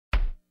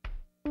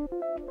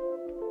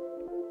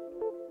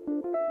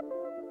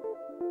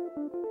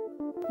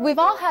We've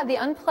all had the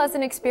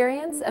unpleasant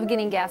experience of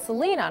getting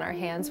gasoline on our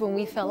hands when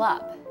we fill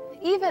up.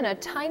 Even a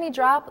tiny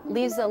drop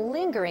leaves a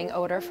lingering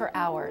odor for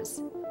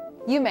hours.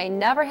 You may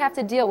never have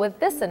to deal with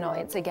this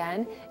annoyance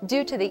again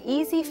due to the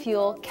Easy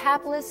Fuel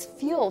Capless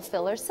fuel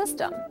filler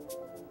system.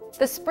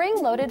 The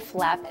spring-loaded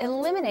flap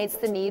eliminates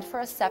the need for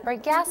a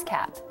separate gas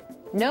cap.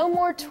 No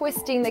more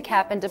twisting the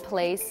cap into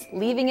place,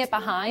 leaving it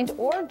behind,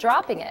 or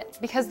dropping it,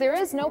 because there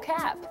is no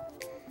cap.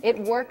 It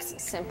works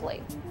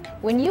simply.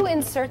 When you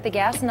insert the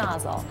gas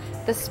nozzle,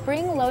 the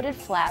spring-loaded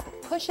flap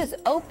pushes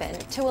open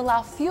to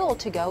allow fuel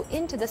to go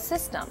into the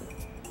system.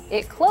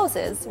 It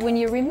closes when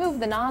you remove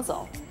the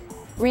nozzle.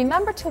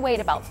 Remember to wait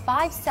about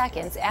 5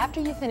 seconds after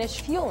you finish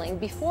fueling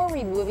before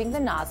removing the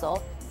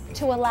nozzle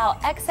to allow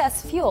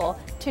excess fuel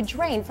to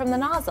drain from the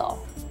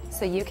nozzle,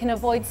 so you can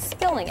avoid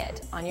spilling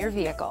it on your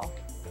vehicle.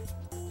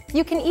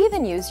 You can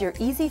even use your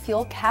Easy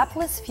Fuel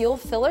Capless fuel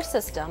filler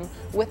system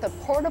with a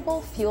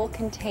portable fuel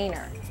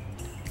container.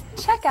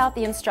 Check out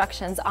the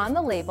instructions on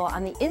the label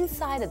on the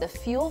inside of the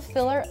fuel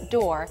filler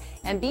door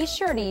and be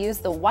sure to use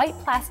the white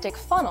plastic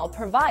funnel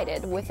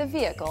provided with the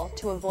vehicle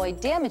to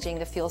avoid damaging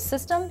the fuel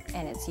system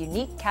and its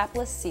unique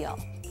capless seal.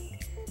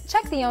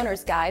 Check the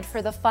owner's guide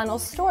for the funnel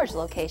storage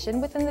location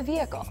within the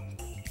vehicle.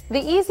 The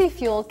Easy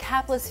Fuel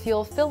Capless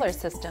fuel filler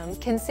system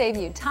can save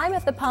you time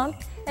at the pump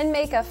and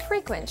make a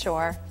frequent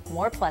chore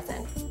more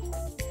pleasant.